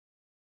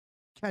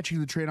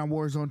Catching the train on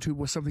Warzone 2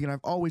 was something that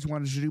I've always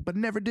wanted to do, but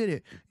never did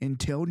it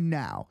until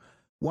now.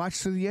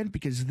 Watch to the end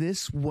because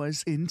this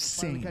was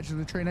insane. Catching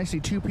the train, I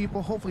see 2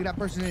 people. Hopefully that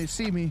person didn't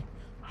see me.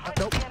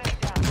 Nope.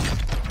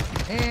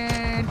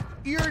 And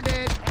you're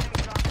dead.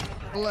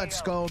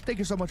 Let's go. Thank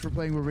you so much for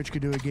playing with Rich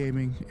Could Do It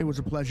Gaming. It was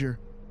a pleasure.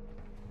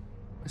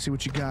 Let's see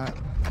what you got.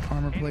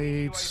 Armor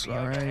plates.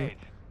 All right.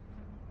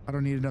 I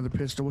don't need another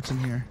pistol. What's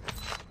in here?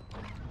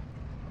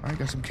 All right,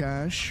 got some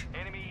cash.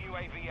 Enemy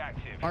UAV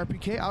active.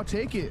 RPK, I'll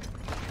take it.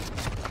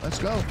 Let's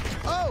go.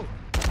 Oh!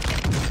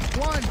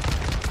 1.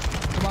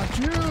 Come on,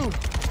 2.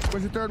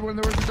 Where's the third one?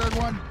 Where's the third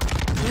one?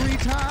 3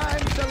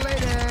 times the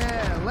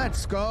lady.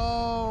 Let's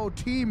go.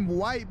 Team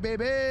White,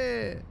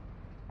 baby.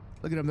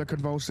 Look at them. They're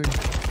convulsing.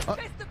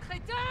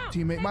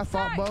 Teammate, my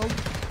fault, Bo.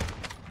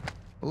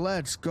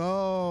 Let's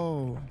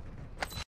go.